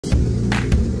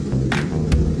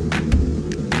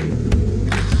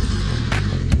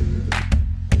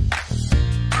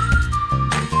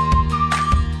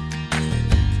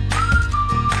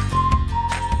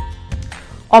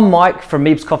I'm Mike from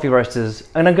Meebs Coffee Roasters,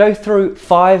 and I'm going to go through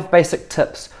 5 basic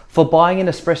tips for buying an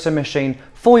espresso machine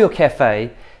for your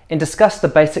cafe and discuss the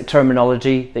basic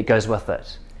terminology that goes with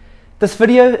it. This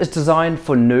video is designed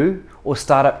for new or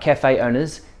startup cafe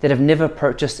owners that have never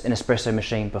purchased an espresso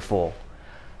machine before.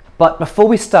 But before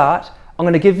we start, I'm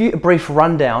going to give you a brief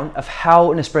rundown of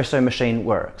how an espresso machine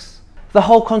works. The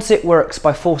whole concept works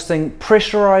by forcing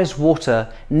pressurized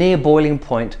water near boiling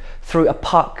point through a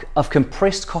puck of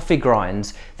compressed coffee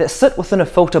grinds that sit within a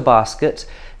filter basket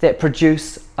that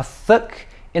produce a thick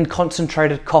and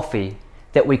concentrated coffee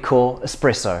that we call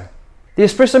espresso. The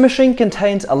espresso machine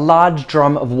contains a large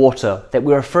drum of water that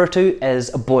we refer to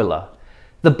as a boiler.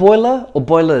 The boiler or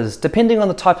boilers, depending on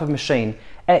the type of machine,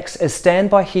 acts as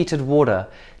standby heated water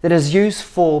that is used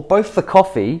for both the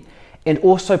coffee and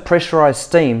also pressurized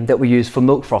steam that we use for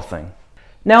milk frothing.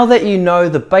 Now that you know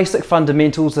the basic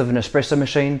fundamentals of an espresso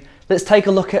machine, let's take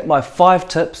a look at my 5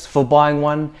 tips for buying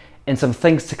one and some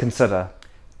things to consider.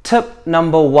 Tip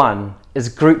number 1 is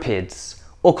group heads,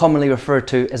 or commonly referred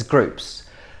to as groups.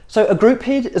 So a group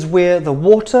head is where the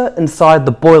water inside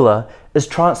the boiler is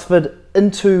transferred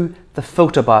into the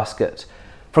filter basket.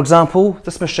 For example,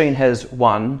 this machine has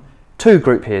 1, 2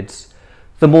 group heads.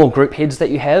 The more group heads that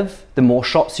you have, the more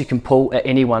shots you can pull at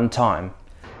any one time.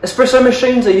 Espresso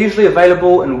machines are usually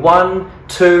available in 1,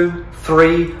 2,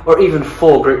 3, or even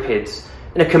 4 group heads.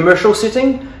 In a commercial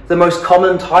setting, the most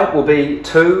common type will be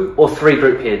 2 or 3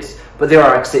 group heads, but there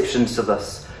are exceptions to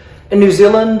this. In New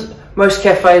Zealand, most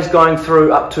cafes going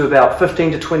through up to about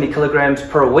 15 to 20 kilograms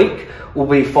per week will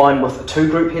be fine with a 2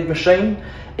 group head machine,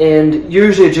 and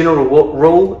usually a general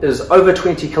rule is over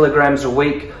 20 kilograms a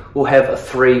week will have a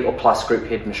 3 or plus group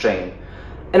head machine.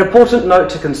 An important note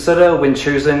to consider when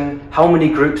choosing how many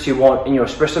groups you want in your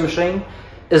espresso machine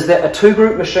is that a 2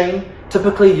 group machine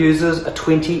typically uses a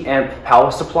 20 amp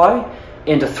power supply,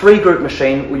 and a 3 group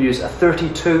machine will use a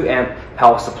 32 amp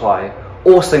power supply,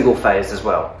 or single phase as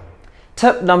well.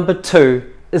 Tip number 2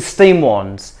 is steam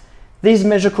wands. These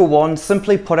magical wands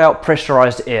simply put out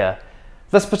pressurized air.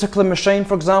 This particular machine,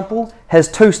 for example, has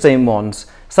 2 steam wands.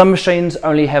 Some machines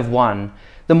only have 1.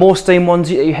 The more steam wands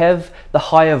that you have, the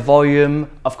higher volume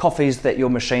of coffees that your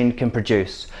machine can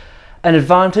produce. An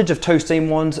advantage of 2 steam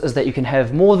wands is that you can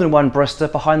have more than one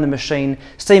barista behind the machine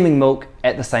steaming milk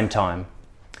at the same time.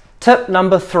 Tip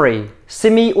number 3,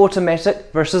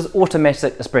 semi-automatic versus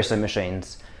automatic espresso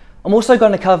machines. I'm also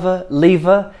going to cover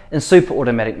lever and super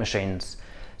automatic machines.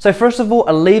 So first of all,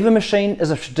 a lever machine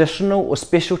is a traditional or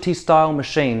specialty style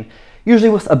machine,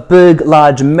 usually with a big,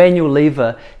 large manual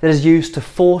lever that is used to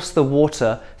force the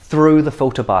water through the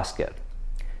filter basket.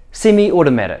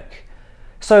 Semi-automatic.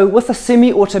 So with a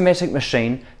semi-automatic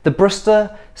machine, the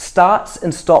barista starts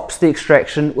and stops the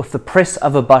extraction with the press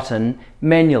of a button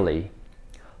manually.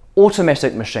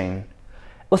 Automatic machine.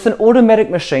 With an automatic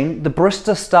machine, the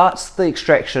barista starts the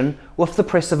extraction with the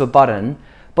press of a button,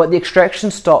 but the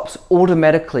extraction stops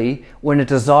automatically when a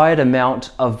desired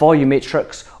amount of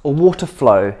volumetrics or water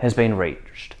flow has been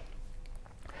reached.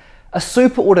 A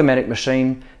super automatic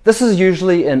machine, this is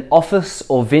usually in office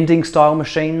or vending style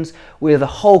machines where the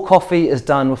whole coffee is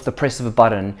done with the press of a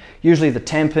button. Usually the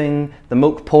tamping, the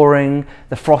milk pouring,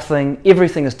 the frothing,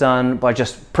 everything is done by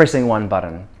just pressing one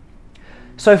button.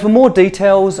 So for more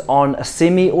details on a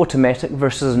semi-automatic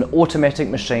versus an automatic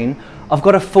machine, I've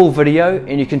got a full video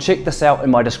and you can check this out in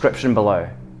my description below.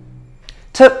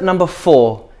 Tip number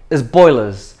 4 is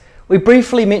boilers. We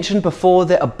briefly mentioned before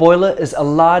that a boiler is a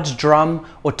large drum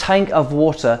or tank of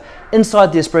water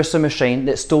inside the espresso machine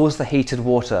that stores the heated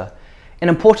water. An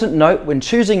important note when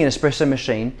choosing an espresso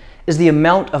machine is the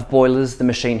amount of boilers the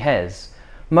machine has.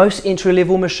 Most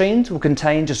entry-level machines will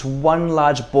contain just one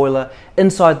large boiler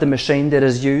inside the machine that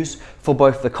is used for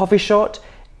both the coffee shot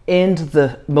and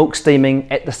the milk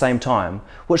steaming at the same time,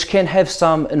 which can have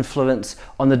some influence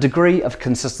on the degree of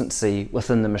consistency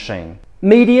within the machine.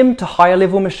 Medium to higher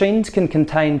level machines can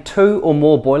contain 2 or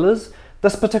more boilers.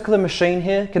 This particular machine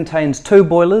here contains 2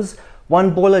 boilers,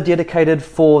 1 boiler dedicated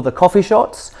for the coffee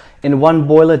shots and 1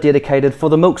 boiler dedicated for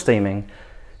the milk steaming.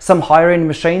 Some higher end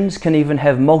machines can even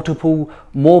have more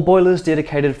boilers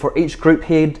dedicated for each group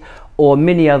head or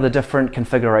many other different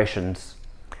configurations.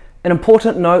 An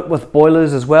important note with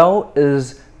boilers as well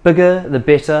is bigger the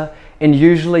better, and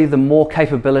usually the more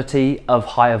capability of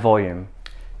higher volume.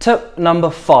 Tip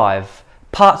number 5,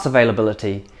 parts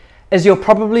availability. As you're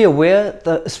probably aware,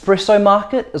 the espresso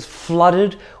market is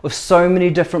flooded with so many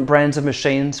different brands of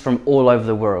machines from all over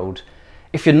the world.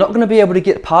 If you're not going to be able to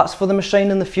get parts for the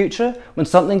machine in the future, when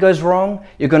something goes wrong,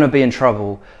 you're going to be in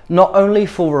trouble. Not only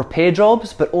for repair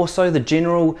jobs, but also the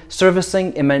general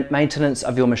servicing and maintenance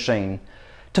of your machine.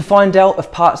 To find out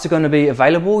if parts are going to be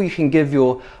available, you can give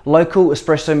your local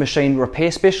espresso machine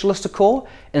repair specialist a call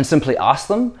and simply ask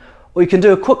them, or you can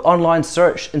do a quick online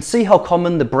search and see how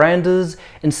common the brand is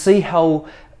and see how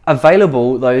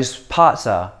available those parts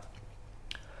are.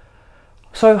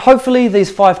 So hopefully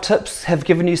these 5 tips have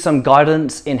given you some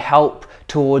guidance and help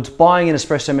towards buying an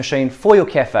espresso machine for your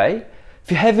cafe.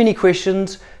 If you have any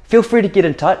questions, feel free to get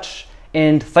in touch,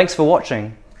 and thanks for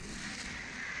watching.